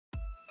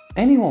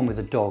Anyone with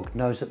a dog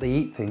knows that they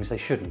eat things they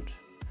shouldn't,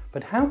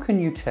 but how can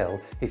you tell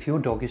if your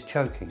dog is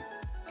choking?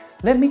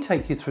 Let me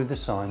take you through the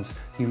signs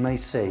you may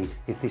see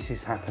if this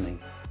is happening.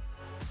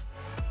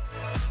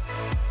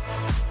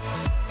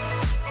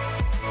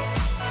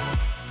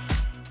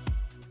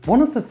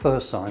 One of the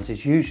first signs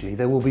is usually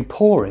they will be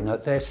pawing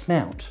at their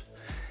snout.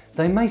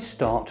 They may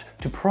start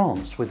to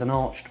prance with an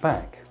arched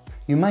back.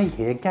 You may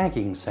hear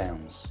gagging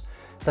sounds.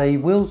 They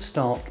will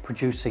start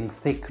producing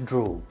thick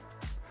drool.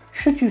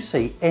 Should you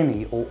see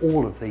any or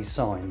all of these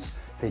signs,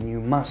 then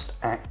you must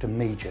act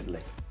immediately.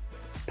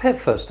 Pet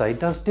first aid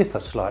does differ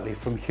slightly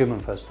from human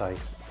first aid,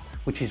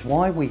 which is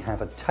why we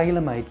have a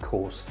tailor-made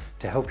course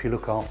to help you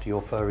look after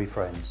your furry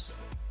friends.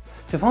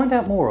 To find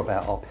out more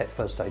about our pet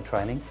first aid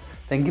training,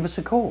 then give us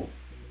a call.